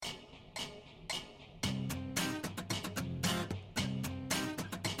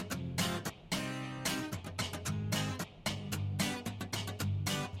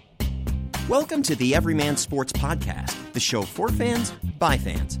Welcome to the Everyman Sports Podcast, the show for fans, by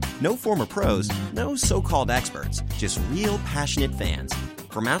fans. No former pros, no so-called experts, just real passionate fans.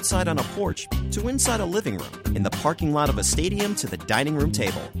 From outside on a porch to inside a living room, in the parking lot of a stadium to the dining room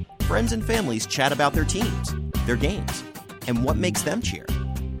table, friends and families chat about their teams, their games, and what makes them cheer.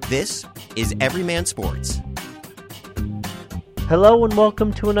 This is Everyman Sports. Hello and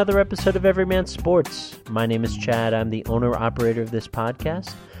welcome to another episode of Everyman Sports. My name is Chad. I'm the owner-operator of this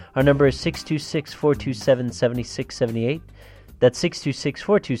podcast. Our number is 626-427-7678. That's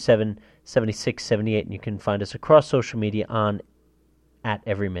 626-427-7678, and you can find us across social media on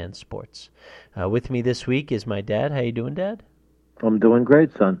 @Everyman Sports. With me this week is my dad. How you doing, Dad? I'm doing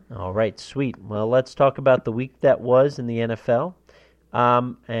great, son. All right, sweet. Well, let's talk about the week that was in the NFL.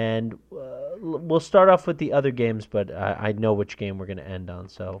 And we'll start off with the other games, but I know which game we're going to end on,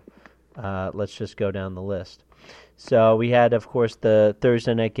 so let's just go down the list. So we had, of course, the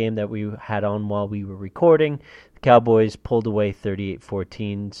Thursday night game that we had on while we were recording. The Cowboys pulled away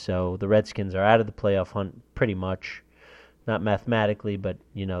 38-14, so the Redskins are out of the playoff hunt pretty much. Not mathematically, but,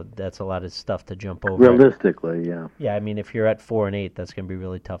 you know, that's a lot of stuff to jump over. Realistically, yeah. Yeah, I mean, if you're at 4-8, that's going to be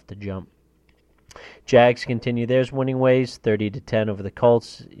really tough to jump. Jags continue theirs winning ways, 30-10 over the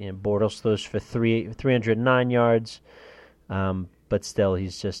Colts. You know, Bortles throws for 309 yards, but still,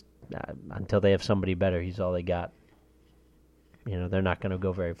 he's just until they have somebody better, he's all they got. You know, they're not going to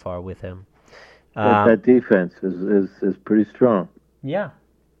go very far with him. That defense is pretty strong. Yeah,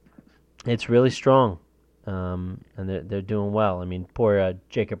 it's really strong, and they're doing well. I mean, poor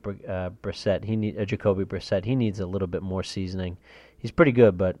Jacoby Brissett, he needs a little bit more seasoning. He's pretty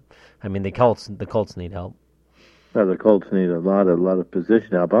good, but I mean the Colts need help. Well, the Colts need a lot of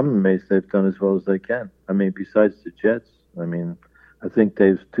position help. I'm amazed they've done as well as they can. I mean, besides the Jets, I mean, I think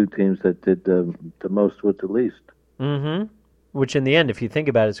they've two teams that did the most with the least. Mm-hmm. Which in the end, if you think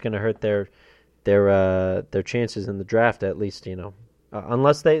about it, it's going to hurt their chances in the draft. At least, you know,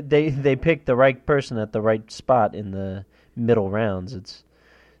 unless they pick the right person at the right spot in the middle rounds, it's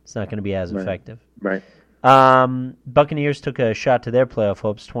not going to be as effective. Right. Buccaneers took a shot to their playoff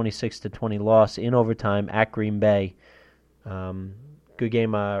hopes, 26-20 loss in overtime at Green Bay. Good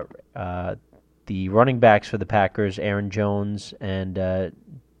game. The running backs for the Packers, Aaron Jones and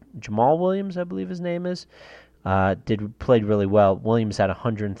Jamal Williams, I believe his name is, played really well. Williams had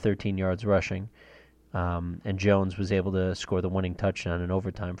 113 yards rushing, and Jones was able to score the winning touchdown in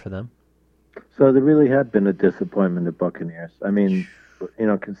overtime for them. So there really have been a disappointment, the Buccaneers. I mean, you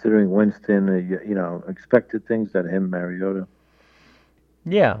know, considering Winston, you know, expected things out of him, Mariota.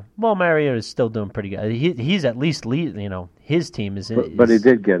 Yeah, well, Mariota is still doing pretty good. He's at least you know, his team is. But he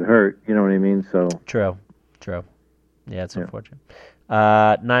did get hurt. You know what I mean? So true. Yeah, it's unfortunate.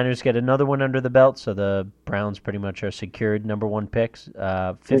 Niners get another one under the belt, so the Browns pretty much are secured number one picks.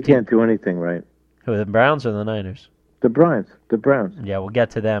 They can't do anything right. Who, the Browns or the Niners? The Browns. Yeah, we'll get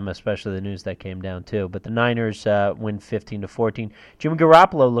to them, especially the news that came down too. But the Niners win 15-14. Jimmy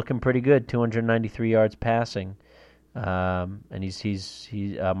Garoppolo looking pretty good, 293 yards passing, and he's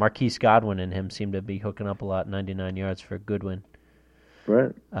Marquise Godwin and him seem to be hooking up a lot, 99 yards for Goodwin.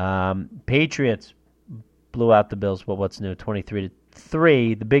 Right. Patriots blew out the Bills. Well, what's new?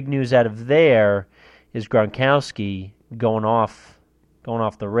 23-3. The big news out of there is Gronkowski going off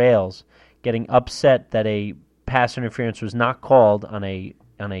the rails, getting upset that a pass interference was not called on a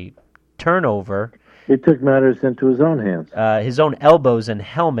turnover. He took matters into his own hands. His own elbows and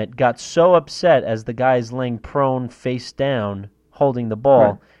helmet, got so upset as the guy's laying prone face down holding the ball,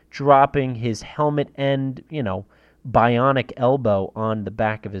 right, dropping his helmet and, you know, bionic elbow on the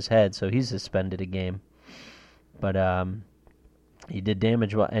back of his head. So he's suspended a game. But he did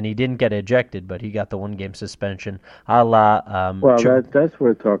damage, and he didn't get ejected, but he got the one-game suspension. Well, that's what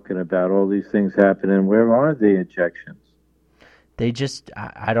we're talking about, all these things happening. Where are the ejections? They just,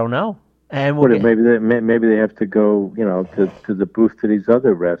 I don't know. And maybe they have to go, you know, to the booth to these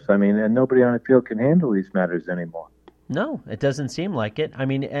other refs. I mean, and nobody on the field can handle these matters anymore. No, it doesn't seem like it. I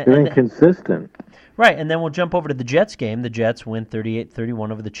mean, they're inconsistent. Right, and then we'll jump over to the Jets game. The Jets win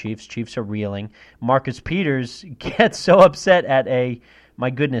 38-31 over the Chiefs. Chiefs are reeling. Marcus Peters gets so upset at my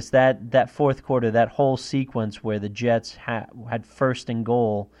goodness, that fourth quarter, that whole sequence where the Jets had first and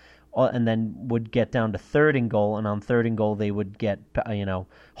goal, and then would get down to third and goal, and on third and goal they would get, you know,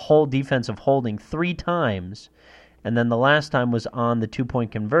 whole defensive holding 3 times, and then the last time was on the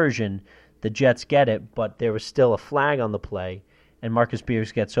 2-point conversion. The Jets get it, but there was still a flag on the play, and Marcus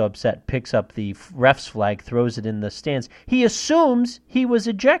Peters gets so upset, picks up the ref's flag, throws it in the stands. He assumes he was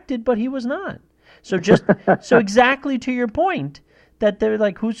ejected, but he was not. So exactly to your point, that they're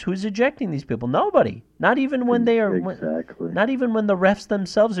like, who's ejecting these people? Nobody Not even when they are exactly. not even when the refs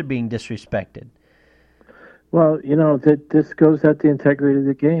themselves are being disrespected. Well, this goes at the integrity of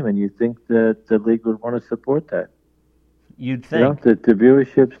the game, and you think that the league would want to support that. You'd think. That the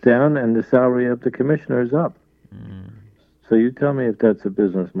viewership's down and the salary of the commissioner is up. So you tell me if that's a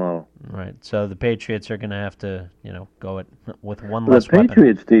business model. Right. So the Patriots are going to have to, go with one Well, less the weapon.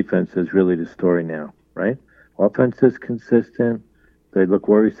 Patriots' defense is really the story now, right? Offense is consistent. They look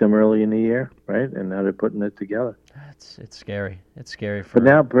worrisome early in the year, right? And now they're putting it together. It's scary. It's scary for. But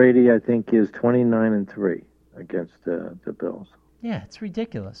now Brady, I think, is 29-3 against the Bills. Yeah, it's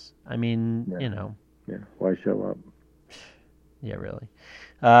ridiculous. I mean, Yeah. Why show up? Yeah, really.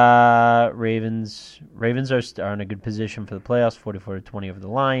 Ravens are in a good position for the playoffs, 44-20 over the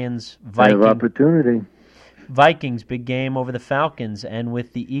Lions. They have opportunity. Vikings, big game over the Falcons, and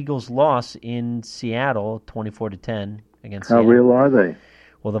with the Eagles' loss in Seattle, 24-10 against How Seattle. real are they?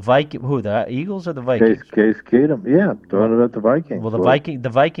 Well, the Eagles or the Vikings? Case Keenum. Yeah, talking about the Vikings. Well, the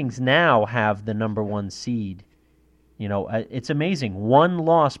Vikings now have the number 1 seed. It's amazing. One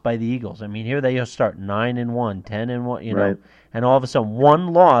loss by the Eagles. I mean, here they start 9-1, 10-1. Right. And all of a sudden,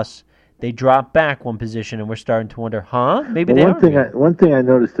 one loss, they drop back one position, and we're starting to wonder, maybe well, they are. One thing I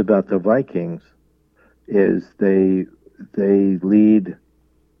noticed about the Vikings is they lead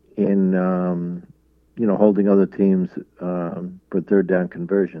in holding other teams for third down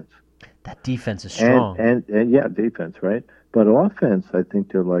conversions. That defense is strong. And yeah, defense, right? But offense, I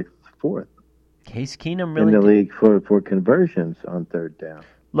think they're like 4th. Case Keenum really in the league for conversions on third down.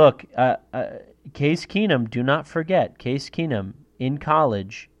 Look, Case Keenum, do not forget, Case Keenum in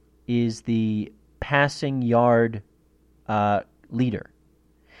college is the passing yard leader.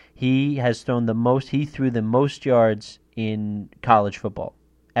 He has thrown he threw the most yards in college football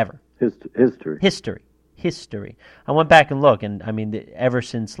ever. History. I went back and looked, and I mean, ever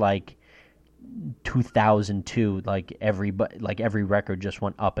since 2002, every record just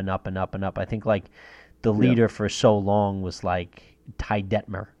went up and up and up and up. I think the leader for so long was Ty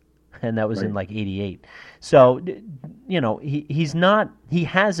Detmer, and that was in 88. So he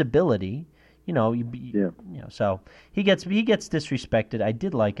has ability, so he gets disrespected. I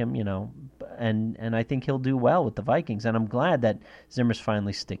did like him, and I think he'll do well with the Vikings, and I'm glad that Zimmer's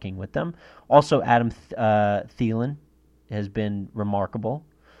finally sticking with them. Also, Adam Thielen has been remarkable.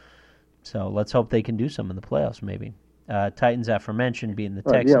 So let's hope they can do some in the playoffs, maybe. Titans, aforementioned, being the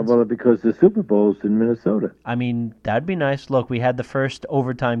Texans. Yeah, well, because the Super Bowl's in Minnesota. I mean, that'd be nice. Look, we had the first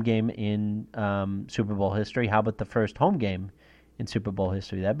overtime game in Super Bowl history. How about the first home game in Super Bowl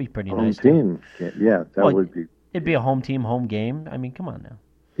history? That'd be pretty nice. Home team. Yeah, that would be. It'd be a home team, home game. I mean, come on now.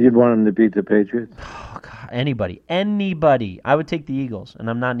 You'd want them to beat the Patriots? Oh, God, anybody. I would take the Eagles, and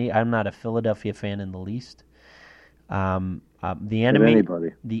I'm not a Philadelphia fan in the least. The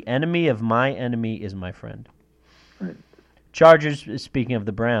enemy of my enemy is my friend. Right. Chargers, speaking of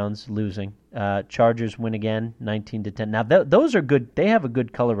the Browns losing, Chargers win again, 19-10. Now those are good. They have a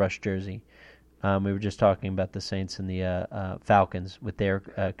good color rush jersey. We were just talking about the Saints and the Falcons with their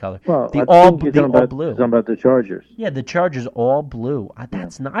color. Well, all blue. Talking about the Chargers. Yeah, the Chargers all blue. I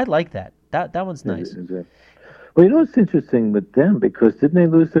like that. That one's nice. Is it? Well, what's interesting with them, because didn't they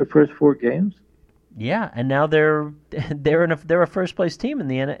lose their first 4 games? Yeah, and now they're a first place team in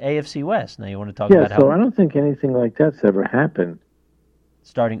the AFC West. Now you want to talk about how? Yeah, so I don't think anything like that's ever happened.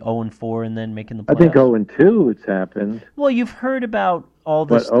 Starting 0-4 and then making the playoffs. I think 0-2 it's happened. Well, you've heard about all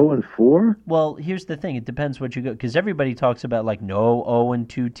this. But 0-4? Well, here's the thing. It depends what you go, because everybody talks about no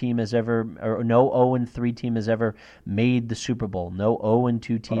 0-2 team has ever, or no 0-3 team has ever made the Super Bowl. No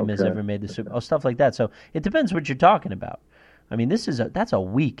 0-2 team has ever made the Super Bowl. Stuff like that. So it depends what you're talking about. I mean, that's a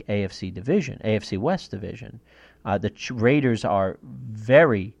weak AFC West division. The Raiders are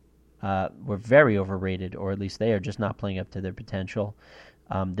were very overrated, or at least they are just not playing up to their potential.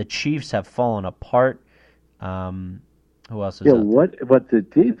 The Chiefs have fallen apart. Who else is out there? What the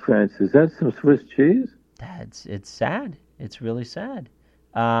defense, is that some Swiss cheese? It's sad. It's really sad.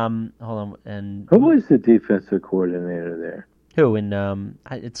 Hold on. And who is the defensive coordinator there? Who? And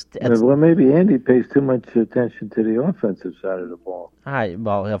it's well, maybe Andy pays too much attention to the offensive side of the ball.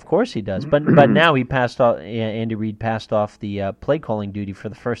 Well, of course he does, but now he passed off. Andy Reid passed off the play calling duty for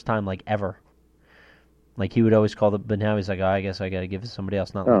the first time ever. He would always call but now he's like, I guess I got to give it to somebody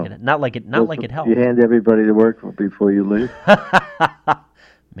else. Not like it helps. You hand everybody to work before you leave.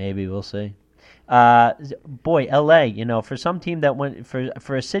 Maybe we'll see. Boy, L.A. For some team that went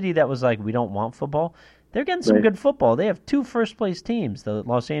for a city that was we don't want football. They're getting some good football. They have 2 first-place teams. The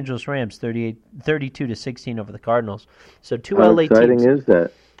Los Angeles Rams, 32-16 over the Cardinals. So 2 LA teams. How exciting is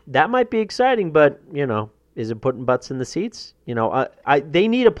that? That might be exciting, but is it putting butts in the seats? They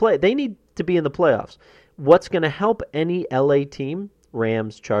need a play. They need to be in the playoffs. what's going to help any LA team,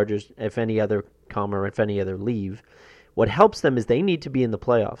 Rams, Chargers, if any other come or if any other leave, what helps them is they need to be in the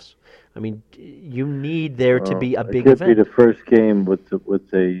playoffs. I mean, you need there to be a big event. It could be the first game with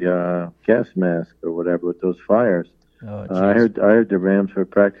a gas mask or whatever with those fires. Oh, I heard the Rams were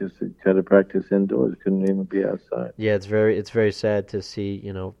practicing, had to practice indoors, couldn't even be outside. Yeah, it's very sad to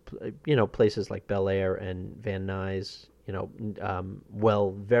see places like Bel Air and Van Nuys,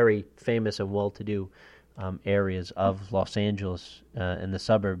 very famous and well-to-do areas of Los Angeles and the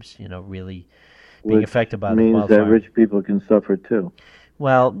suburbs, really being affected by the wildfire. Means that rich people can suffer too.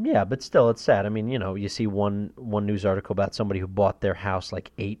 Well, yeah, but still, it's sad. I mean, you see one news article about somebody who bought their house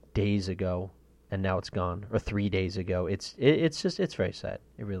like 8 days ago, and now it's gone, or 3 days ago. It's very sad.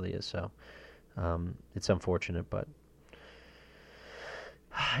 It really is. So, it's unfortunate, but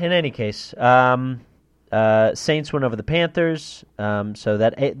in any case, Saints win over the Panthers. So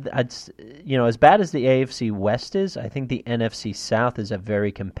that as bad as the AFC West is, I think the NFC South is a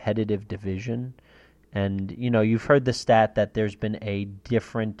very competitive division. And, you've heard the stat that there's been a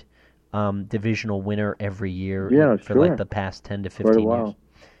different divisional winner every year for like the past 10 to 15 years.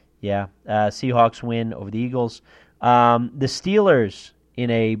 Yeah. Seahawks win over the Eagles. The Steelers in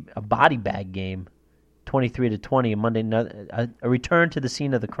a body bag game, 23-20, a Monday night, a return to the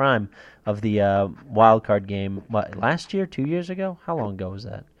scene of the crime of the wild card game. What, last year, 2 years ago? How long ago was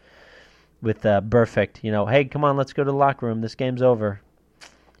that? With Burfict, hey, come on, let's go to the locker room. This game's over.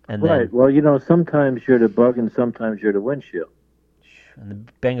 And right. Well, sometimes you're the bug and sometimes you're the windshield. And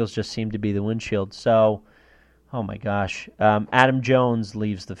the Bengals just seem to be the windshield. So, oh my gosh. Adam Jones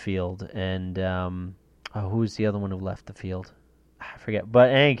leaves the field. And who's the other one who left the field? I forget.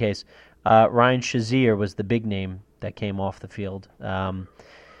 But in any case, Ryan Shazier was the big name that came off the field.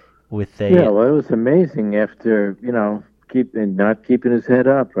 With a it was amazing after, not keeping his head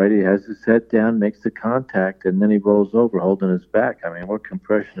up, right? He has his head down, makes the contact, and then he rolls over holding his back. I mean, what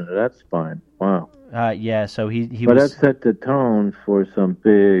compression of that spine. Wow. So he But was... that set the tone for some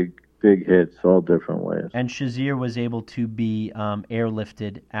big hits all different ways. And Shazier was able to be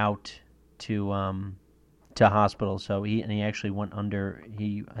airlifted out to hospital. So he actually went under.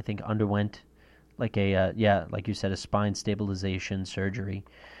 He, I think, underwent like like you said, a spine stabilization surgery.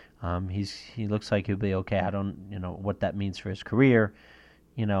 He looks like he'll be okay. I don't what that means for his career.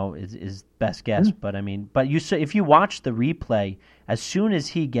 Is best guess. But I mean, if you watch the replay, as soon as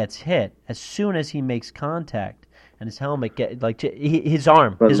he gets hit, as soon as he makes contact, and his helmet his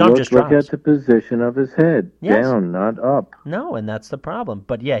arm just drops. Look at the position of his head, down, not up. No, and that's the problem.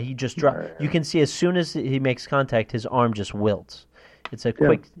 But yeah, he just dropped. You can see as soon as he makes contact, his arm just wilts. It's a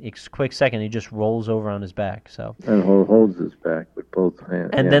quick second. He just rolls over on his back. So and holds his back with both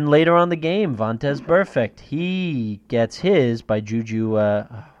hands. And then later on the game, Vontaze Burfict, he gets his by Juju.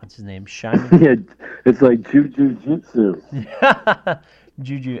 What's his name? Shyman. Yeah, it's like Juju Jitsu.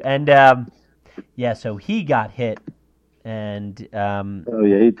 Juju, and so he got hit, and he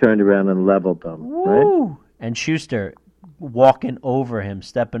turned around and leveled them. Woo! Right? And Schuster walking over him,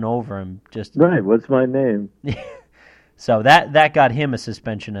 stepping over him, just right. What's my name? So that got him a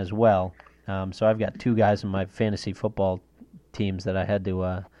suspension as well. So I've got two guys in my fantasy football teams that I had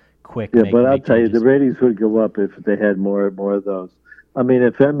to quick. Yeah, make, but I'll make tell changes. you, the ratings would go up if they had more of those. I mean,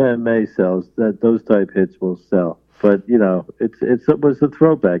 if MMA sells, those type hits will sell. But it was a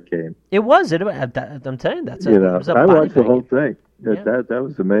throwback game. It was. I'm telling you, that's it was a I watched the body whole game. thing. That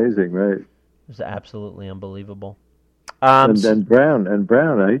was amazing, right? It was absolutely unbelievable. And then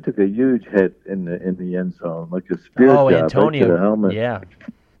Brown, he took a huge hit in the end zone, like a spear job Antonio, right to the helmet. Yeah.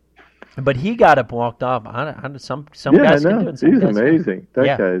 But he got up, walked off. Some guys can do it. He's amazing.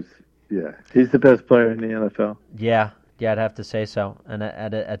 That guy's he's the best player in the NFL. Yeah, I'd have to say so. And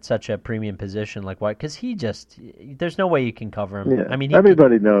at such a premium position, like why? Because there's no way you can cover him. Yeah. I mean,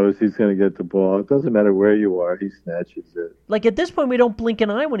 everybody knows he's going to get the ball. It doesn't matter where you are, he snatches it. Like at this point, we don't blink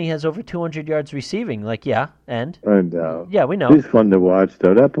an eye when he has over 200 yards receiving. Like and I know. Yeah, we know. He's fun to watch,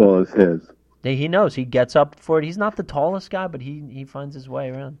 though. That ball is his. He knows. He gets up for it. He's not the tallest guy, but he finds his way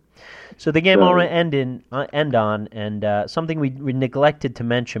around. So the game will end on, and something we neglected to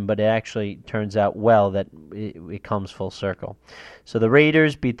mention, but it actually turns out well that it comes full circle. So the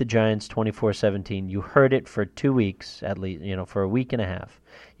Raiders beat the Giants 24-17. You heard it for 2 weeks, at least, for a week and a half.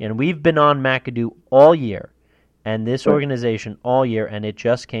 And we've been on McAdoo all year, and this organization all year, and it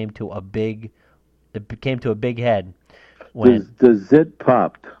just came to a big head when the zit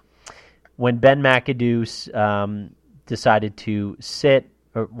popped. When Ben McAdoo decided to sit,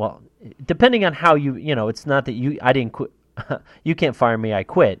 depending on how it's not that I didn't quit. You can't fire me, I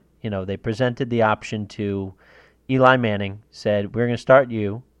quit. They presented the option to Eli Manning, said, we're going to start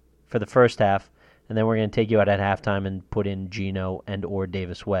you for the first half, and then we're going to take you out at halftime and put in Geno and or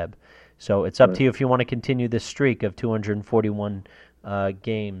Davis Webb. So it's up to you if you want to continue this streak of 241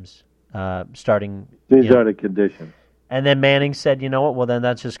 games starting. These are the conditions. And then Manning said, you know what? Well, then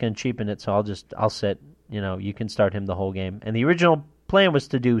that's just going to cheapen it. So I'll sit. You can start him the whole game. And the original plan was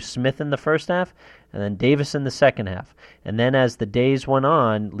to do Smith in the first half and then Davis in the second half. And then as the days went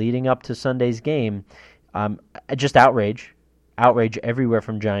on, leading up to Sunday's game, just outrage everywhere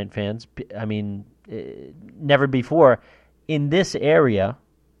from Giant fans. I mean, never before in this area.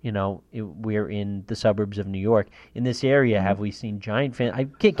 We're in the suburbs of New York. In this area, have we seen Giant fans? A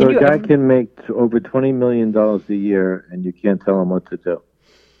guy can make over $20 million a year, and you can't tell him what to do.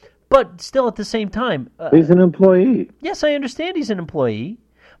 But still, at the same time, he's an employee. Yes, I understand he's an employee.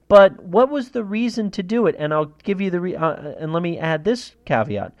 But what was the reason to do it? And I'll give you and let me add this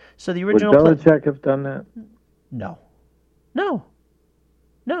caveat. So the original would Belichick have done that? No,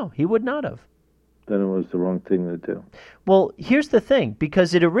 he would not have. Then it was the wrong thing to do. Well, here's the thing,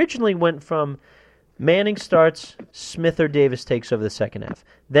 because it originally went from Manning starts, Smith or Davis takes over the second half.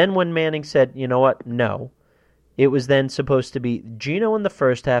 Then when Manning said, you know what, no, it was then supposed to be Geno in the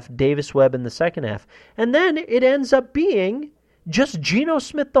first half, Davis Webb in the second half. And then it ends up being just Geno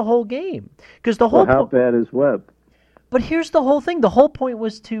Smith the whole game. Because how bad is Webb? But here's the whole thing. The whole point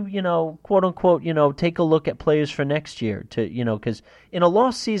was to, quote unquote, take a look at players for next year. Because in a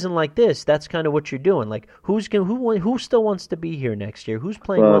lost season like this, that's kind of what you're doing. Like, who still wants to be here next year? Who's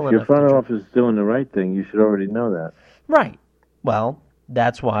playing well enough? Well, if your front office is doing the right thing, you should already know that. Right. Well,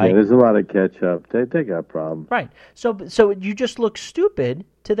 that's why. Yeah, there's a lot of catch up. They got problems. Right. So you just look stupid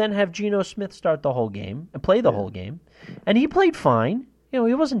to then have Geno Smith start the whole game and play the whole game, and he played fine. He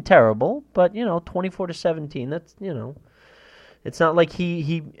wasn't terrible, but 24-17. That's it's not like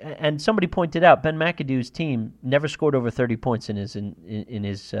he. And somebody pointed out Ben McAdoo's team never scored over 30 points in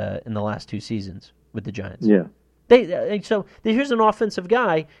the last two seasons with the Giants. Yeah. So here's an offensive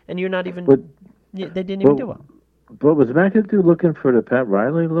guy, and you're not even. They didn't even do well. But was McAdoo looking for the Pat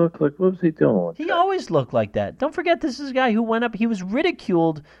Riley look? Like, what was he doing? He always looked like that. Don't forget, this is a guy who went up. He was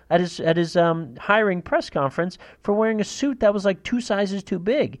ridiculed at his hiring press conference for wearing a suit that was like 2 sizes too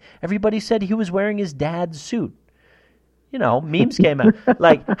big. Everybody said he was wearing his dad's suit. Memes came out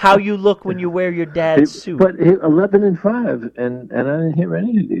like how you look when you wear your dad's suit. But 11-5, and I didn't hear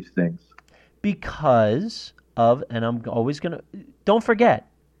any of these things because of. And I'm always gonna. Don't forget,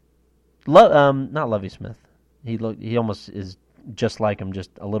 not Lovie Smith. He almost is just like him,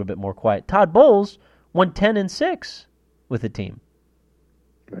 just a little bit more quiet. Todd Bowles went 10-6 with the team.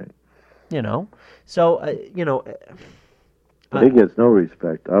 Right. So he gets no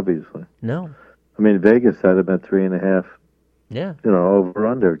respect, obviously. No. I mean, Vegas had him at 3.5. Yeah. Over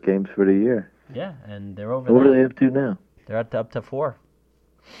under games for the year. Yeah, and they're over. What do they up to now? They're up to 4.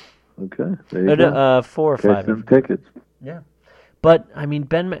 Okay, there you go. 4 or 5. Some tickets. Yeah. But I mean,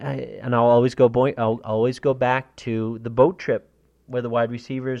 and I'll always go back to the boat trip where the wide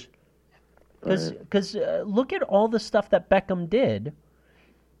receivers, because look at all the stuff that Beckham did,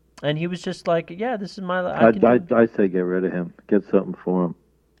 and he was just like, yeah, this is my. I say get rid of him. Get something for him.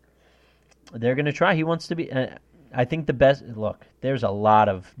 They're going to try. He wants to be. I think the best. Look, there's a lot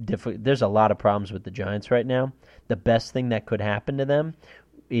of problems with the Giants right now. The best thing that could happen to them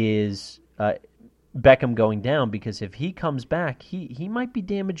is. Beckham going down, because if he comes back, he might be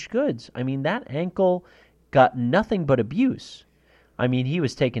damaged goods. I mean, that ankle got nothing but abuse. I mean, he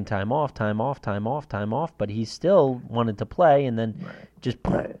was taking time off, but he still wanted to play, and then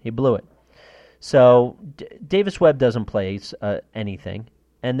he blew it. So Davis Webb doesn't play anything.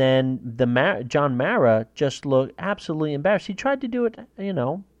 And then John Mara just looked absolutely embarrassed. He tried to do it, he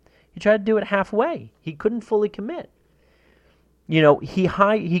tried to do it halfway. He couldn't fully commit. He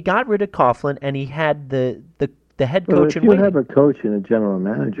got rid of Coughlin, and he had the head coach. If you have a coach and a general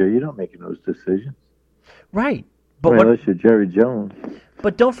manager, you're not making those decisions, right? But unless you're Jerry Jones.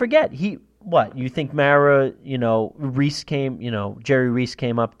 But don't forget, you think Mara? Jerry Reese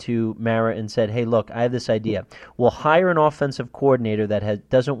came up to Mara and said, "Hey, look, I have this idea. We'll hire an offensive coordinator that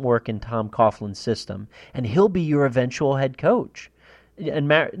doesn't work in Tom Coughlin's system, and he'll be your eventual head coach." And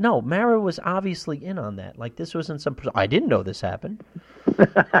Mara was obviously in on that. Like, this wasn't some. I didn't know this happened.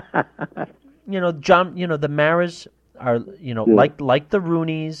 John. The Maras are, like the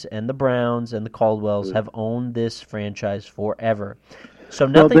Rooneys and the Browns and the Caldwells have owned this franchise forever. So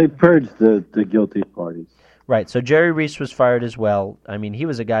nothing. Well, they purged the guilty parties. Right. So Jerry Reese was fired as well. I mean, he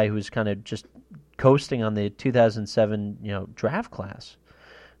was a guy who was kind of just coasting on the 2007, draft class.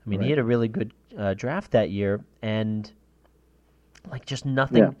 I mean, He had a really good draft that year, and. Like, just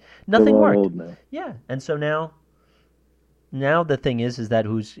nothing worked. Old now. Yeah, and so now Now the thing is that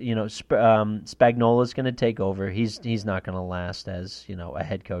Spagnuolo's going to take over. He's not going to last as a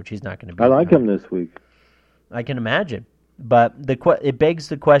head coach. He's not going to be. I like him this week. I can imagine, but it begs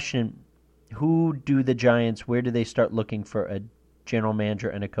the question: who do the Giants? Where do they start looking for a general manager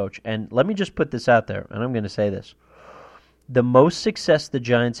and a coach? And let me just put this out there, and I'm going to say this: the most success the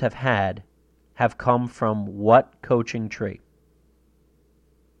Giants have had have come from what coaching tree?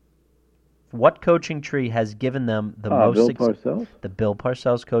 What coaching tree has given them the most success? Parcells? The Bill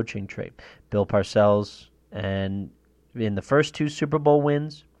Parcells coaching tree. Bill Parcells, and in the first 2 Super Bowl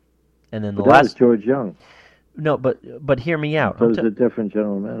wins, and then the last. Was George Young. No, but hear me out. So it's a different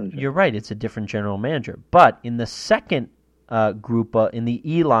general manager. You're right. It's a different general manager. But in the second group, in the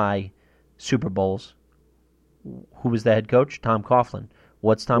Eli Super Bowls, who was the head coach? Tom Coughlin.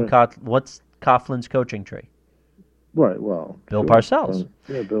 What's Coughlin's coaching tree? Right, well. Bill Parcells.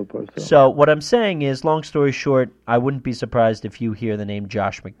 Yeah, Bill Parcells. So what I'm saying is, long story short, I wouldn't be surprised if you hear the name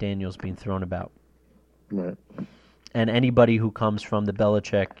Josh McDaniels being thrown about. Right. And anybody who comes from the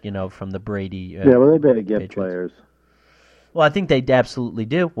Belichick, from the Brady. Well, they better get Patriots. players. Well, I think they absolutely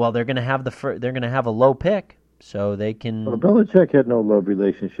do. Well, they're going to have they're going to have a low pick, so they can. Well, Belichick had no love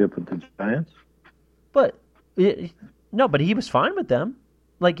relationship with the Giants. But but he was fine with them.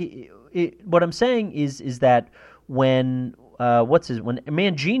 Like what I'm saying is that when when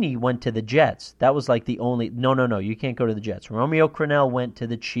Mangini went to the Jets, that was like the only no, you can't go to the Jets. Romeo Crennel went to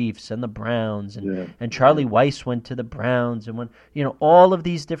the Chiefs and the Browns, and Charlie Weiss went to the Browns, and all of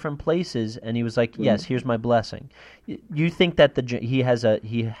these different places, and he was like, yes, here's my blessing. You think that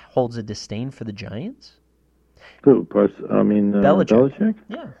he holds a disdain for the Giants? Who? Belichick?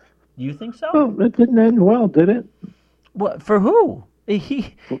 Yeah. You think so? Well, it didn't end well, did it? What, for who? For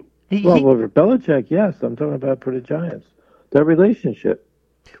Belichick, yes. I'm talking about for the Giants. Their relationship.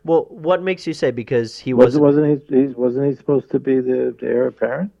 Well, what makes you say because he wasn't he supposed to be the heir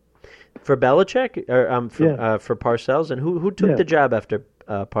apparent for Belichick or for Parcells? And who took the job after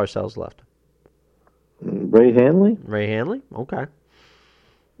Parcells left? Ray Hanley. Ray Hanley. Okay.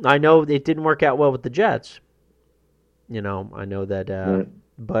 I know it didn't work out well with the Jets. I know that. Right.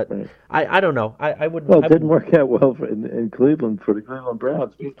 But right. I don't know. I wouldn't. Well, it didn't work out well in Cleveland for the Cleveland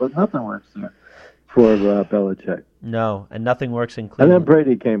Browns, but nothing works there for Belichick. No, and nothing works in Cleveland. And then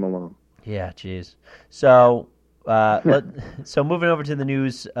Brady came along. Yeah, jeez. So, so moving over to the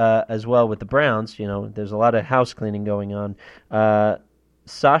news as well with the Browns. There's a lot of house cleaning going on. It's not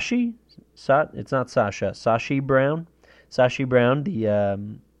Sasha. Sashi Brown. Sashi Brown, the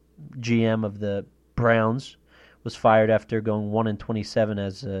GM of the Browns, was fired after going 1-27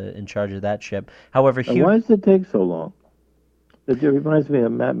 as in charge of that ship. However, why does it take so long? It reminds me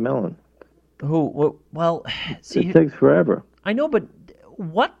of Matt Millen. Who? Well, see, it takes forever. I know, but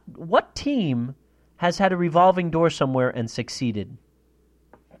what team has had a revolving door somewhere and succeeded?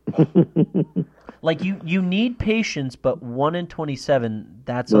 Like you need patience, but 1-27,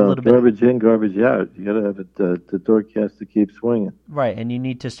 that's a little bit garbage in, garbage out. You got to have it. The door has to keep swinging. Right, and you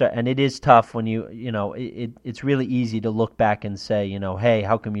need to start. And it is tough when it's really easy to look back and say, hey,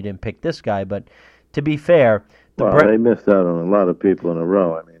 how come you didn't pick this guy? But to be fair, they missed out on a lot of people in a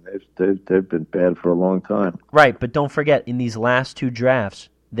row. I mean, they've been bad for a long time. Right, but don't forget, in these last 2 drafts,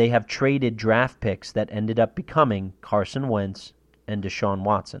 they have traded draft picks that ended up becoming Carson Wentz and Deshaun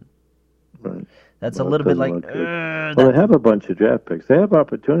Watson. Right. That's a little bit like. They have a bunch of draft picks. They have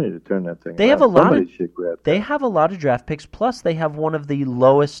opportunity to turn that thing. They around. have a lot Somebody of. should grab that. They have a lot of draft picks. Plus, they have one of the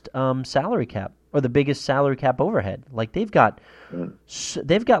lowest salary cap or the biggest salary cap overhead. Like they've got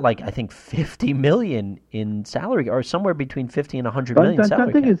like I think $50 million in salary, or somewhere between $50 and $100 million salary.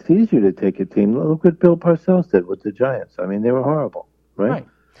 I think it's easier to take a team. Look what Bill Parcells did with the Giants. I mean, they were horrible, right?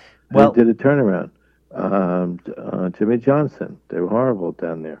 Well, they did a turnaround. Jimmy Johnson, they were horrible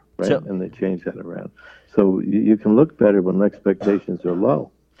down there, right? And they changed that around. So you can look better when expectations are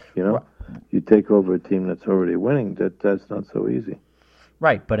low. You take over a team that's already winning. That's not so easy.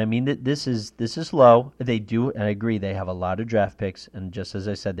 Right, but I mean, this is low. They do, and I agree. They have a lot of draft picks, and just as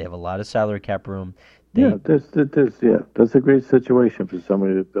I said, they have a lot of salary cap room. That's a great situation for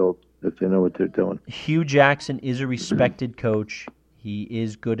somebody to build if they know what they're doing. Hugh Jackson is a respected coach. He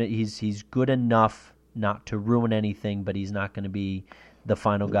is good. He's good enough not to ruin anything, but he's not going to be the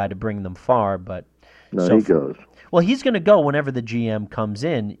final guy to bring them far. But he goes. Well, he's going to go whenever the GM comes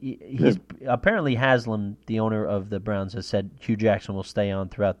in. He's apparently Haslam, the owner of the Browns, has said Hugh Jackson will stay on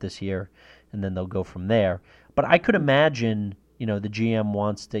throughout this year, and then they'll go from there. But I could imagine, the GM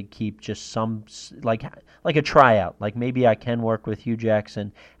wants to keep just some like a tryout. Like maybe I can work with Hugh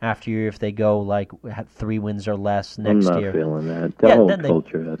Jackson after year if they go like 3 wins or less next year. I'm not feeling that. The whole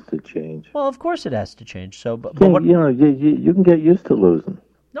culture has to change. Well, of course it has to change. So, but what, you can get used to losing.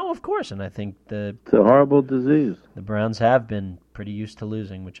 No, of course, and I think it's a horrible disease. The Browns have been pretty used to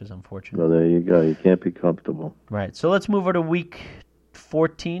losing, which is unfortunate. Well, there you go. You can't be comfortable. Right. So let's move over to Week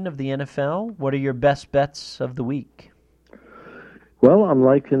 14 of the NFL. What are your best bets of the week? Well, I'm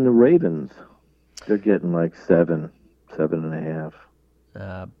liking the Ravens. They're getting like 7.5.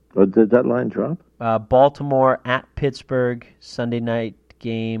 Did that line drop? Baltimore at Pittsburgh, Sunday night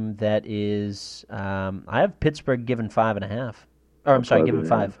game. That is, I have Pittsburgh given 5.5. Or I'm sorry, given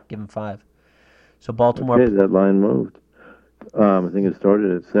 5. Given 5. So Baltimore. Okay, that line moved. I think it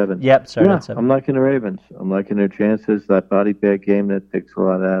started at 7. Yep, started at 7. I'm liking the Ravens. I'm liking their chances. That body bag game that takes a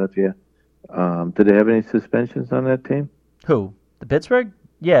lot out of you. Did they have any suspensions on that team? Who? The Pittsburgh?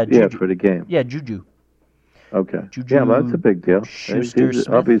 Yeah, Juju. Yeah, for the game. Yeah, Juju. Okay. Juju, yeah, well, that's a big deal. Schuster-Smith.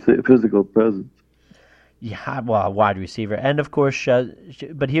 Obviously a physical presence. Yeah, well, a wide receiver. And, of course,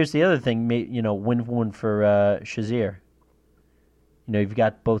 but here's the other thing, win-win for Shazier. You've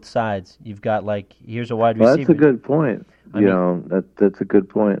got both sides. You've got, here's a wide receiver. That's a good point. That's a good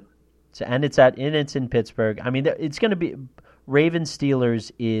point. So, and it's in Pittsburgh. I mean, it's going to be Ravens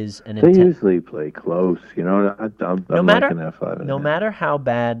Steelers is an. They usually play close. No matter how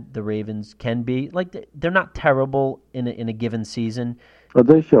bad the Ravens can be, they're not terrible in a given season. But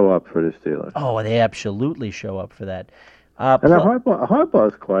they show up for the Steelers. Oh, they absolutely show up for that. And Harbaugh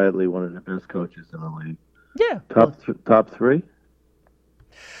is quietly one of the best coaches in the league. Yeah, top 3.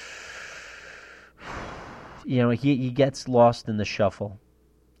 He gets lost in the shuffle.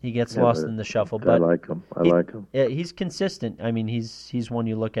 But I like him. Yeah, he's consistent. I mean, he's one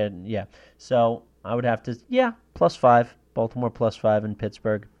you look at. Yeah, so I would have to. Yeah, +5. Baltimore +5 in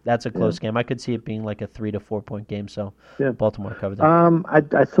Pittsburgh. That's a close game. I could see it being like a 3 to 4 point game. So Baltimore covered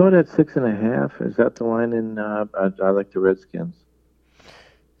that. I saw it at 6.5. Is that the line in? I like the Redskins.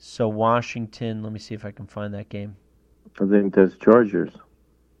 So Washington. Let me see if I can find that game. I think that's Chargers.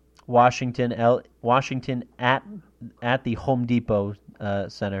 Washington at the Home Depot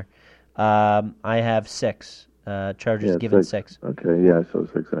Center. I have 6. Chargers given 6. Okay, yeah, so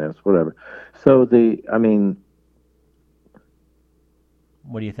 6.5, whatever. So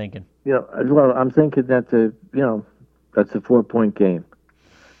what are you thinking? Well, I'm thinking that that's a 4-point game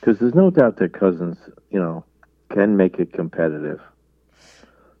because there's no doubt that Cousins, can make it competitive.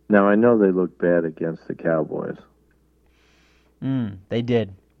 Now I know they look bad against the Cowboys. They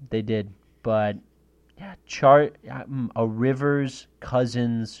did, but yeah, a Rivers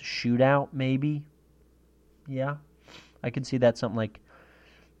Cousins shootout maybe. Yeah, I could see that something like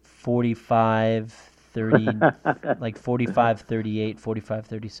 45-30, like 45-38,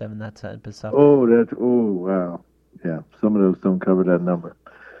 45-37, that type of stuff. Oh, wow. Yeah, some of those don't cover that number.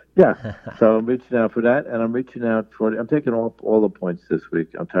 Yeah, so I'm reaching out for that, and I'm reaching out for. I'm taking all the points this week.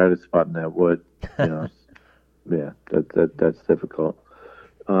 I'm tired of spotting that wood. Yeah, that's difficult.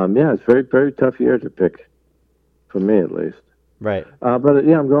 It's very, very tough year to pick, for me at least. Right. But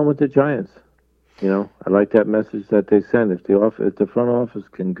I'm going with the Giants. I like that message that they send. If the front office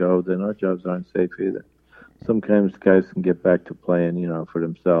can go, then our jobs aren't safe either. Sometimes guys can get back to playing, for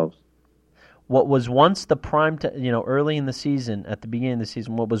themselves. What was once the prime time, early in the season, at the beginning of the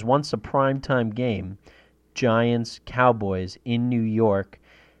season, what was once a primetime game, Giants Cowboys in New York,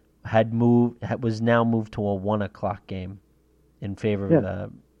 was now moved to a 1:00 game in favor of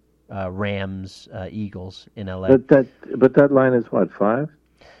the Rams Eagles in LA. But that line is what, 5?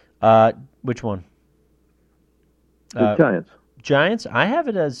 Which one? The Giants. Giants. I have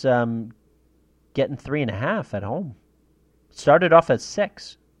it as getting 3.5 at home. Started off at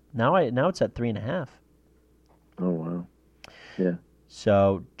 6. Now it's at 3.5. Oh wow. Yeah.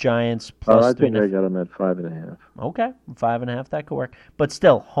 So Giants plus. I think I got them at 5.5. Okay, 5.5. That could work. But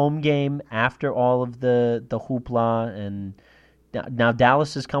still, home game after all of the hoopla, and now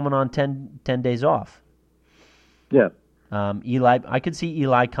Dallas is coming on 10 days off. Yeah. Eli, I could see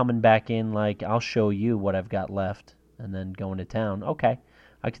Eli coming back in like, I'll show you what I've got left, and then going to town. Okay,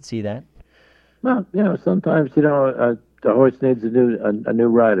 I could see that. Well, sometimes the horse needs a new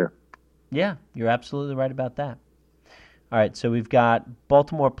rider. Yeah, you're absolutely right about that. All right, so we've got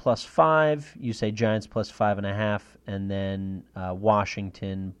Baltimore +5. You say Giants +5.5, and then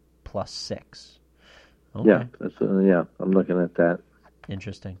Washington +6. Okay. Yeah, I'm looking at that.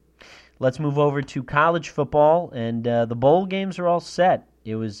 Interesting. Let's move over to college football, and the bowl games are all set.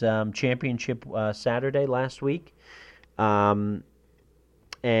 It was championship Saturday last week, and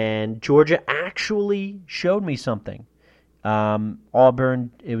Georgia actually showed me something.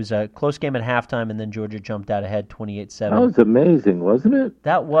 Auburn, it was a close game at halftime, and then Georgia jumped out ahead 28-7. That was amazing, wasn't it?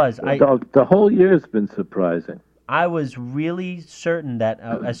 That was. The whole year's been surprising. I was really certain that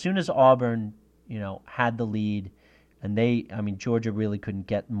as soon as Auburn, had the lead, and Georgia really couldn't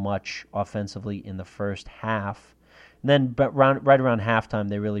get much offensively in the first half. And then, but right around halftime,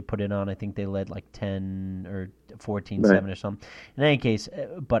 they really put it on. I think they led like 10 or 14-7 or something. In any case,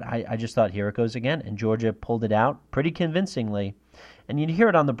 but I just thought, here it goes again. And Georgia pulled it out pretty convincingly. And you'd hear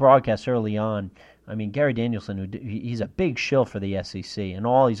it on the broadcast early on. Gary Danielson, he's a big shill for the SEC, and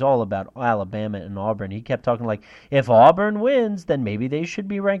he's all about Alabama and Auburn. He kept talking like, if Auburn wins, then maybe they should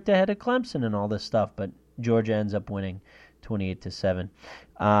be ranked ahead of Clemson and all this stuff. But Georgia ends up winning 28-7.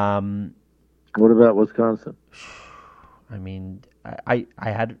 What about Wisconsin?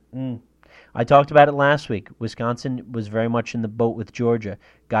 I talked about it last week. Wisconsin was very much in the boat with Georgia.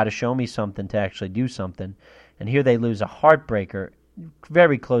 Got to show me something to actually do something. And here they lose a heartbreaker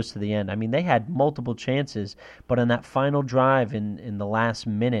very close to the end. They had multiple chances, but on that final drive in the last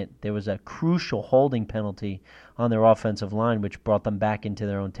minute, there was a crucial holding penalty on their offensive line, which brought them back into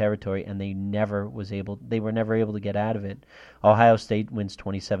their own territory, and they were never able to get out of it. Ohio State wins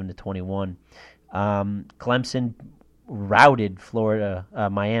 27-21. Clemson routed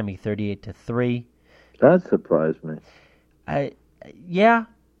Miami 38-3. That surprised me.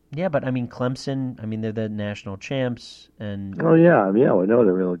 Yeah, but Clemson. They're the national champs, and I know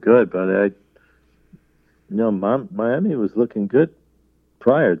they're really good, but Miami was looking good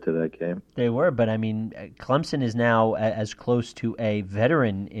prior to that game. They were, but Clemson is now as close to a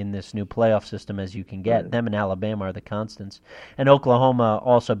veteran in this new playoff system as you can get. Right. Them and Alabama are the constants, and Oklahoma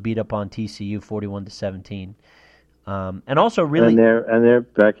also beat up on TCU 41-17. And also really, and they're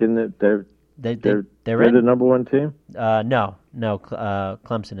back in they're the number one team. No,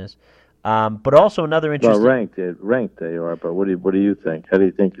 Clemson is. But also another interesting. Well, ranked they are. But what do you think? How do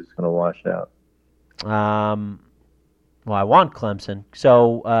you think it's going to wash out? Well, I want Clemson.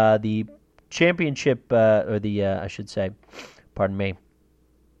 So the championship, I should say, pardon me.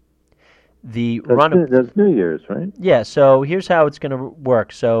 That's New Year's, right? Yeah. So here's how it's going to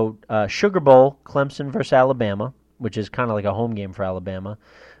work. So Sugar Bowl, Clemson versus Alabama, which is kind of like a home game for Alabama.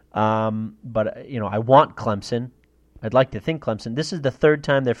 But I want Clemson. I'd like to think Clemson. This is the third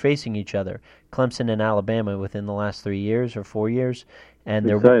time they're facing each other, Clemson and Alabama, within the last 3 years or 4 years, and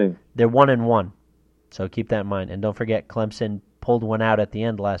they're 1-1. So keep that in mind, and don't forget Clemson pulled one out at the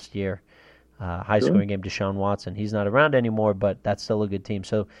end last year. High-scoring game, Deshaun Watson. He's not around anymore, but that's still a good team.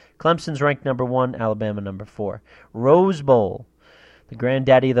 So Clemson's ranked number 1, Alabama number 4. Rose Bowl, the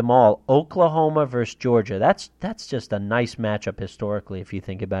granddaddy of them all, Oklahoma versus Georgia. That's just a nice matchup historically, if you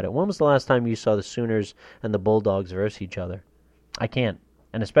think about it. When was the last time you saw the Sooners and the Bulldogs versus each other? I can't.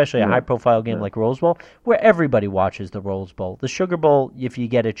 And especially a high-profile game like Rose Bowl, where everybody watches the Rose Bowl. The Sugar Bowl, if you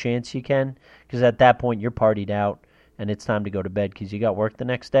get a chance, you can, because at that point you're partied out, and it's time to go to bed because you got work the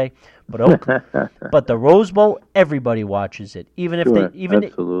next day. But but the Rose Bowl, everybody watches it, even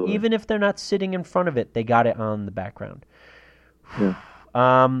if they're not sitting in front of it, they got it on the background. Yeah.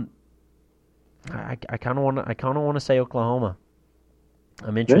 I kind of want to say Oklahoma.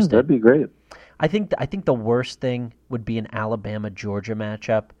 I'm interested. Yeah, that'd be great. I think the worst thing would be an Alabama-Georgia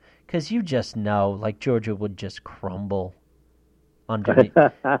matchup, because you just know, like, Georgia would just crumble under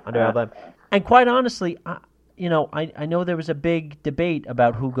Alabama. And quite honestly, I know there was a big debate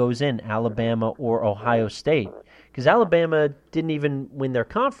about who goes in, Alabama or Ohio State, because Alabama didn't even win their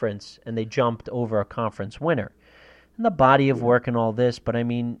conference, and they jumped over a conference winner. And the body of work and all this, but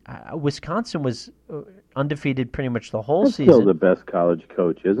Wisconsin was undefeated pretty much the whole season. Still the best college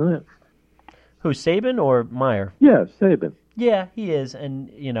coach, isn't it? Who, Saban or Meyer? Yeah, Saban. Yeah, he is,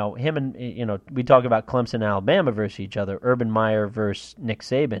 and him and we talk about Clemson and Alabama versus each other. Urban Meyer versus Nick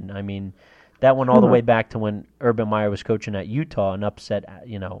Saban. That went all the way back to when Urban Meyer was coaching at Utah and upset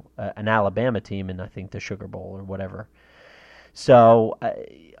an Alabama team in, I think, the Sugar Bowl or whatever. So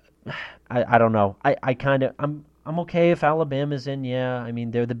I don't know. I'm okay if Alabama's in. Yeah,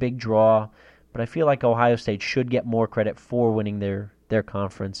 they're the big draw, but I feel like Ohio State should get more credit for winning their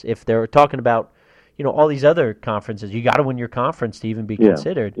conference. If they're talking about, all these other conferences, you got to win your conference to even be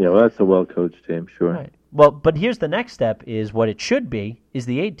considered. Yeah, well, that's a well-coached team, sure. Right. Well, but here's the next step: is what it should be is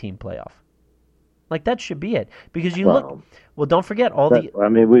the 8-team playoff. Like, that should be it, because look. Well, don't forget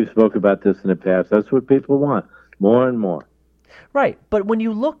we've spoke about this in the past. That's what people want, more and more. Right, but when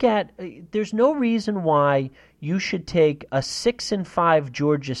you look at, there's no reason why you should take a 6-5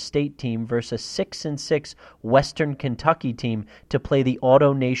 Georgia State team versus a 6-6 Western Kentucky team to play the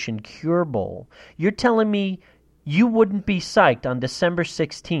AutoNation Cure Bowl. You're telling me you wouldn't be psyched on December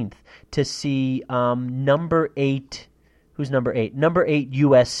 16th to see number 8, Who's number 8? Number 8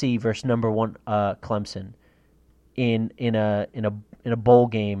 USC versus number 1 Clemson in a bowl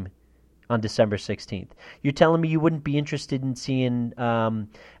game on December 16th. You're telling me you wouldn't be interested in seeing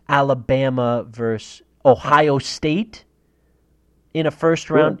Alabama versus Ohio State in a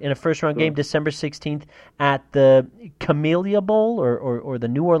first round game December 16th at the Camellia Bowl or the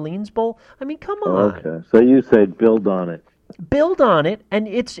New Orleans Bowl? I mean, come on. Okay. So you said build on it. Build on it, and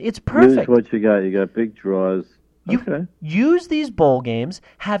it's perfect. Use what you got. You got big draws. You use these bowl games,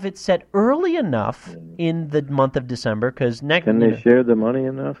 have it set early enough in the month of December, because Can they share the money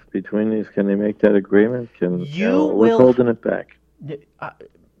enough between these? Can they make that agreement? What's holding it back?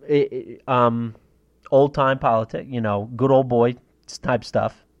 Old time politics, good old boy type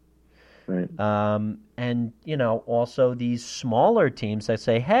stuff. Right. And also these smaller teams that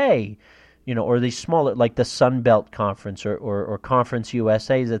say, hey. Or these smaller, like the Sun Belt Conference or Conference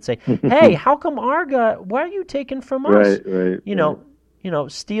USAs that say, hey, how come our guy, why are you taking from us? Right.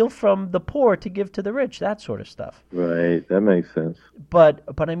 Steal from the poor to give to the rich, that sort of stuff. Right, that makes sense. But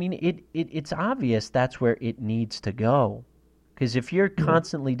I mean, it's obvious that's where it needs to go. Because if you're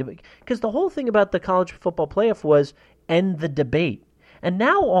constantly, because the whole thing about the college football playoff was end the debate. And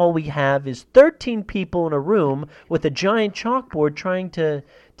now all we have is 13 people in a room with a giant chalkboard trying to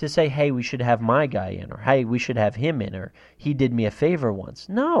say, hey, we should have my guy in, or hey, we should have him in, or he did me a favor once.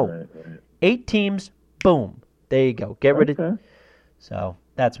 No. Right. 8 teams, boom. There you go. Get rid of. So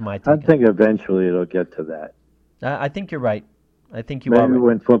that's my take. I think eventually it'll get to that. I think you're right. I think you Maybe are right.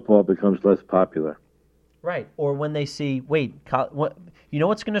 when football becomes less popular. Right. Or when they see, wait, what? You know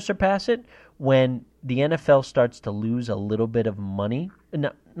what's going to surpass it? When the NFL starts to lose a little bit of money.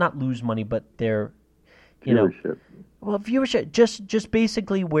 Not lose money, but their viewership. Viewership. Just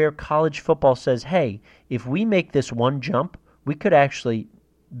basically where college football says, hey, if we make this one jump, we could actually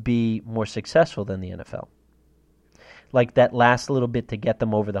be more successful than the NFL. Like that last little bit to get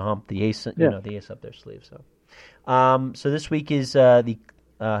them over the hump, the ace, the ace up their sleeve. So this week is the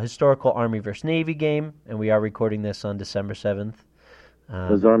historical Army versus Navy game, and we are recording this on December 7th.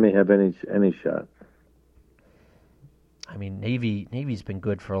 Does Army have any shot? I mean, Navy's been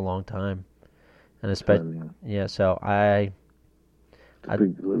good for a long time, and especially So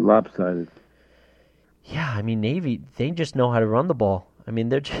lopsided. Yeah, I mean Navy. They just know how to run the ball. I mean,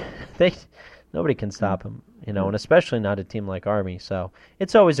 nobody can stop them, and especially not a team like Army. So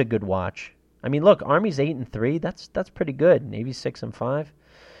it's always a good watch. I mean, look, Army's 8-3. That's pretty good. Navy's 6-5.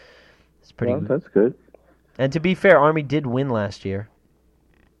 It's pretty good. That's good. And to be fair, Army did win last year.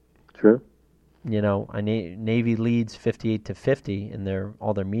 True. Navy leads 58-50 in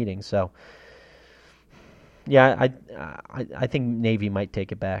all their meetings. So, yeah, I think Navy might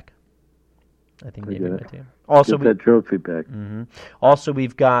take it back. I think Navy might take it. Also, get that trophy back. Mm-hmm. Also,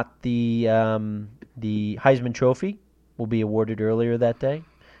 we've got the Heisman Trophy will be awarded earlier that day.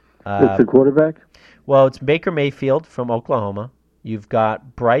 It's the quarterback? Well, it's Baker Mayfield from Oklahoma. You've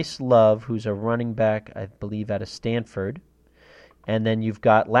got Bryce Love, who's a running back, I believe, out of Stanford. And then you've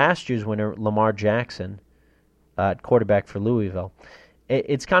got last year's winner, Lamar Jackson, quarterback for Louisville.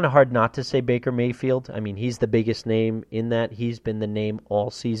 It's kind of hard not to say Baker Mayfield. I mean, he's the biggest name in that. He's been the name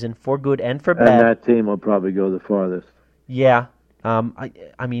all season, for good and for bad. And that team will probably go the farthest. Yeah.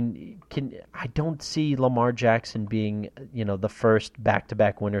 I mean, I don't see Lamar Jackson being, the first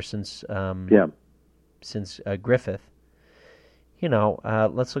back-to-back winner since Griffith.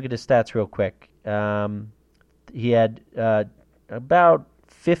 Let's look at his stats real quick. He had about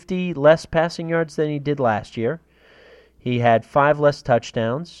 50 less passing yards than he did last year. He had 5 less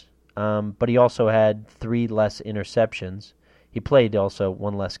touchdowns, but he also had 3 less interceptions. He played also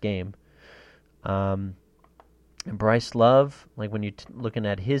 1 less game. And Bryce Love, like when you're looking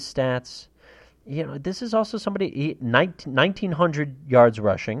at his stats, this is also somebody, 1,900 yards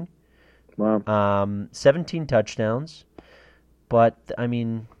rushing. Wow. 17 touchdowns. But, I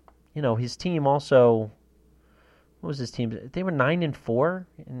mean, his team also, what was his team? They were 9-4,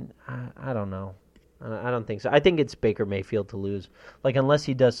 and I don't know. I don't think so. I think it's Baker Mayfield to lose. Like, unless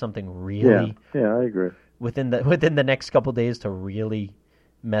he does something really... Yeah, I agree. Within the next couple days to really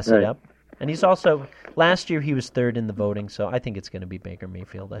mess it up. And he's also... Last year, he was 3rd in the voting, so I think it's going to be Baker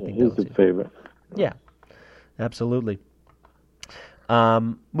Mayfield. I think he's the favorite. Yeah, absolutely.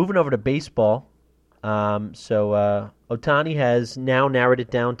 Moving over to baseball. Ohtani has now narrowed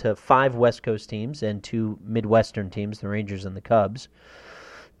it down to 5 West Coast teams and 2 Midwestern teams, the Rangers and the Cubs.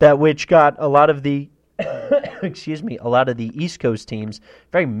 That which got a lot of the a lot of the East Coast teams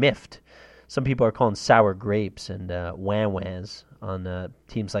very miffed. Some people are calling sour grapes and wah-wahs on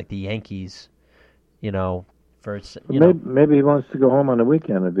teams like the Yankees, Maybe he wants to go home on the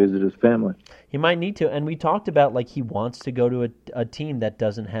weekend and visit his family. He might need to. And we talked about he wants to go to a team that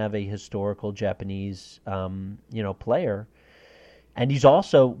doesn't have a historical Japanese player. And he's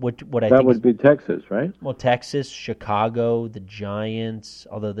also what I think that would be Texas, right? Well, Texas, Chicago, the Giants.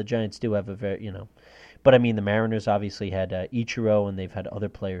 Although the Giants do have a very but I mean the Mariners obviously had Ichiro, and they've had other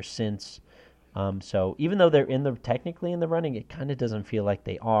players since. So even though they're technically in the running, it kind of doesn't feel like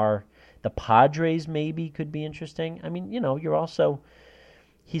they are. The Padres maybe could be interesting. I mean, you're also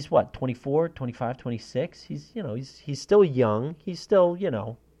he's 24, 25, 26. He's still young. He's still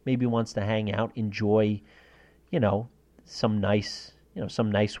maybe wants to hang out, enjoy some nice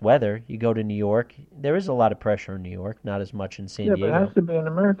weather. You go to New York. There is a lot of pressure in New York, not as much in San Diego. Yeah, but it has to be an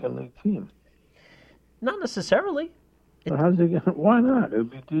American League team. Not necessarily. How's he gonna? Why not? It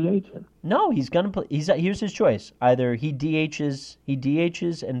would be DHing. No, he's gonna play. Here's his choice: either he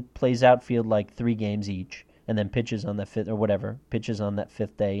DHs and plays outfield 3 games each, and then pitches on that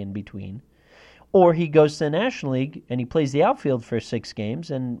fifth day in between, or he goes to the National League and he plays the outfield for 6 games,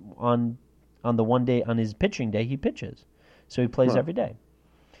 and on the one day on his pitching day he pitches, so he plays every day.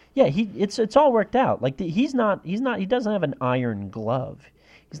 Yeah, it's all worked out. He doesn't have an iron glove.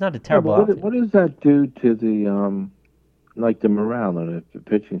 He's not a terrible outfielder. What does that do to the the morale on the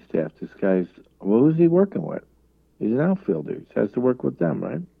pitching staff? This guy's, who's he working with? He's an outfielder. He has to work with them,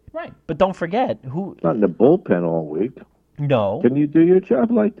 right? Right. But don't forget who. Not in the bullpen all week. No. Can you do your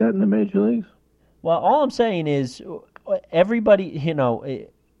job like that in the major leagues? Well, all I'm saying is everybody,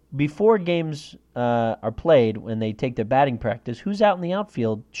 before games are played, when they take their batting practice, who's out in the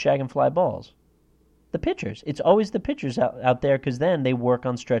outfield shagging fly balls? The pitchers. It's always the pitchers out there, because then they work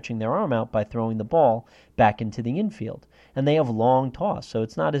on stretching their arm out by throwing the ball back into the infield. And they have long toss, so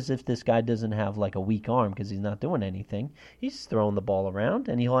it's not as if this guy doesn't have a weak arm because he's not doing anything. He's throwing the ball around,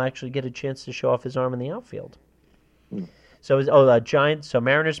 and he'll actually get a chance to show off his arm in the outfield. Giants. So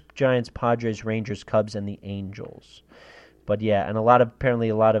Mariners, Giants, Padres, Rangers, Cubs, and the Angels. But yeah, and apparently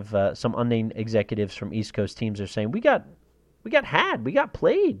a lot of some unnamed executives from East Coast teams are saying we got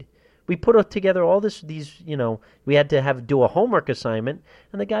played. We put together all these, we had to do a homework assignment,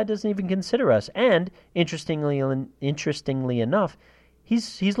 and the guy doesn't even consider us. And interestingly enough,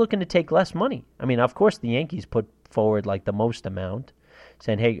 he's looking to take less money. I mean, of course, the Yankees put forward the most amount,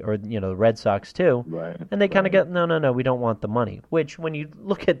 saying, hey, or the Red Sox too, right? And they kind of get, no, we don't want the money. Which, when you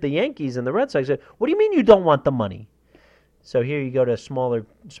look at the Yankees and the Red Sox, what do you mean you don't want the money? So here you go to smaller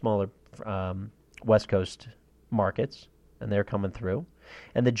West Coast markets, and they're coming through.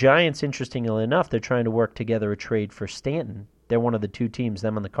 And the Giants, interestingly enough, they're trying to work together a trade for Stanton. They're one of the 2 teams,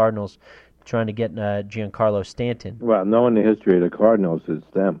 them and the Cardinals, trying to get Giancarlo Stanton. Well, knowing the history of the Cardinals, it's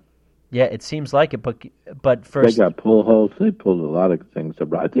them. Yeah, it seems like it, but first... They got Pujols. They pulled a lot of things.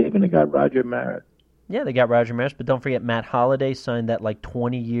 They even got Roger Maris. Yeah, they got Roger Maris, but don't forget Matt Holliday signed that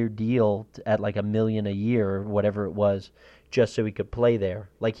 20-year deal at $1 million a year or whatever it was, just so he could play there.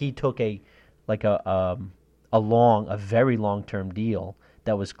 He took a very long-term deal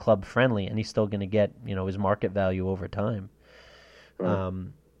that was club friendly, and he's still going to get his market value over time. Right.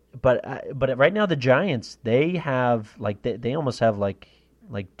 But right now the Giants, they have they almost have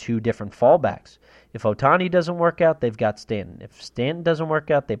 2 different fallbacks. If Ohtani doesn't work out, they've got Stanton. If Stanton doesn't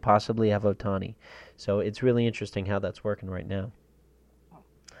work out, they possibly have Ohtani. So it's really interesting how that's working right now.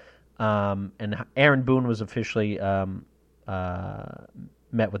 And Aaron Boone was officially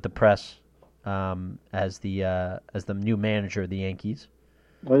met with the press as the new manager of the Yankees.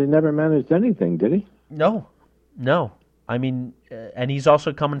 Well, he never managed anything, did he? No. I mean, and he's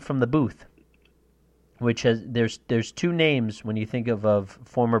also coming from the booth, which there's 2 names when you think of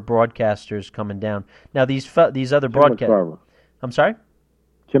former broadcasters coming down. Now these other broadcasters. I'm sorry?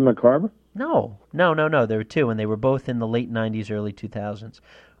 Jim McCarver? No. There were 2, and they were both in the late '90s, early 2000s.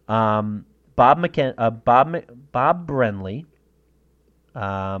 Bob Brenly,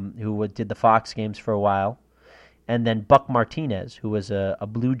 who did the Fox games for a while, and then Buck Martinez, who was a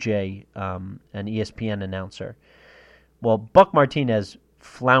Blue Jay, an ESPN announcer. Well, Buck Martinez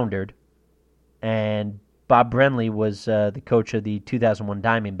floundered, and Bob Brenly was the coach of the 2001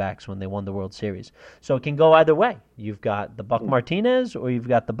 Diamondbacks when they won the World Series. So it can go either way. You've got the Buck Martinez, or you've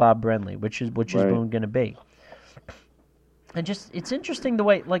got the Bob Brenly. Which is Boone going to be? And it's interesting the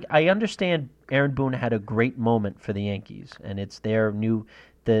way, I understand Aaron Boone had a great moment for the Yankees, and it's their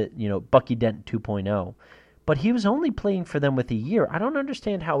Bucky Dent 2.0. But he was only playing for them with a year. I don't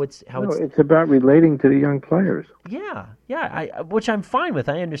understand how it's. It's about relating to the young players. Yeah, which I'm fine with.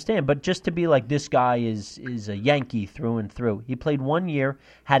 I understand, but just to be this guy is a Yankee through and through. He played 1 year,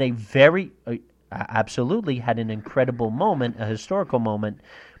 had a absolutely had an incredible moment, a historical moment,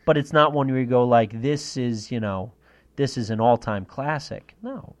 but it's not one where you go like, this is an all-time classic.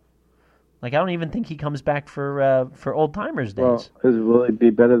 No. Like, I don't even think he comes back for old-timers days. Well, will he be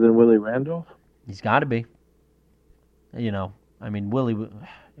better than Willie Randolph? He's got to be. I mean,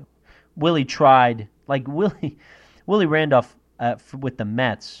 Willie tried. Like, Willie Randolph with the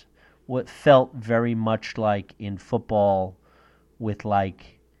Mets, what felt very much like in football with,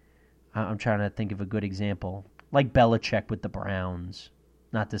 like, I'm trying to think of a good example, like Belichick with the Browns.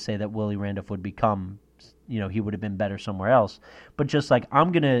 Not to say that Willie Randolph would become, he would have been better somewhere else, but just like,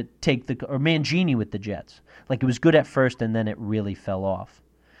 I'm going to take or Mangini with the Jets. Like, it was good at first and then it really fell off.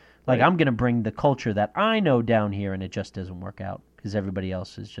 Like, right. I'm going to bring the culture that I know down here, and it just doesn't work out because everybody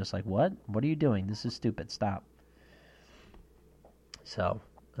else is just like, what? What are you doing? This is stupid. Stop. So,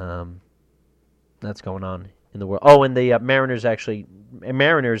 that's going on in the world. Oh, and the Mariners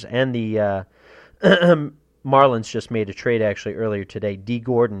and the Marlins just made a trade actually earlier today. Dee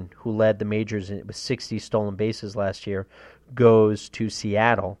Gordon, who led the majors with 60 stolen bases last year, goes to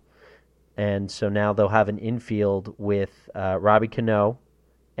Seattle. And so now they'll have an infield with Robbie Cano.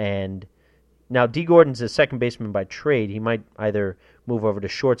 And now Dee Gordon's a second baseman by trade. He might either move over to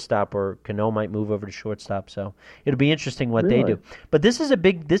shortstop or Cano might move over to shortstop. So it'll be interesting what they do. But this is a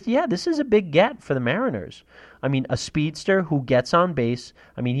big get for the Mariners. I mean, a speedster who gets on base.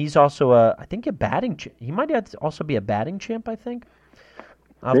 I mean, he's also a batting. He might also be a batting champ, I think.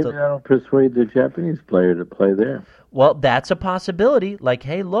 Maybe that'll persuade the Japanese player to play there. Well, that's a possibility. Like,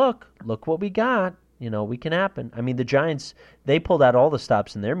 hey, look what we got. We can happen. I mean, the Giants, they pulled out all the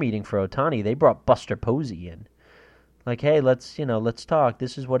stops in their meeting for Ohtani. They brought Buster Posey in. Like, hey, let's talk.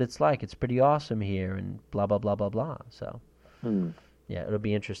 This is what it's like. It's pretty awesome here, and blah, blah, blah, blah, blah. So, yeah, it'll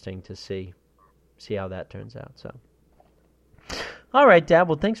be interesting to see how that turns out. So, all right, Dad.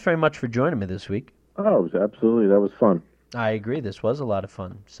 Well, thanks very much for joining me this week. Oh, absolutely. That was fun. I agree. This was a lot of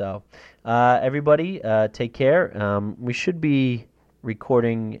fun. So, everybody, take care. We should be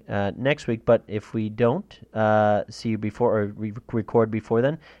recording next week, but if we don't see you before or record before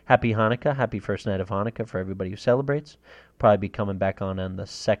then, happy Hanukkah, happy first night of Hanukkah for everybody who celebrates. Probably be coming back on the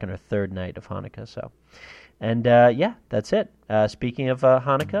second or third night of Hanukkah. So, and that's it. Speaking of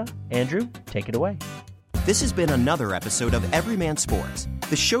Hanukkah, Andrew, take it away. This has been another episode of Everyman Sports.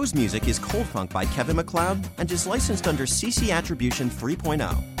 The show's music is Cold Funk by Kevin MacLeod and is licensed under CC Attribution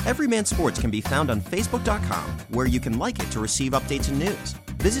 3.0. Everyman Sports can be found on Facebook.com, where you can like it to receive updates and news.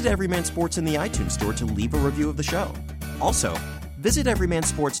 Visit Everyman Sports in the iTunes Store to leave a review of the show. Also, visit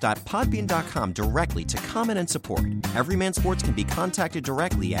everymansports.podbean.com directly to comment and support. Everyman Sports can be contacted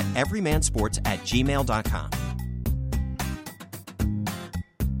directly at everymansports@gmail.com.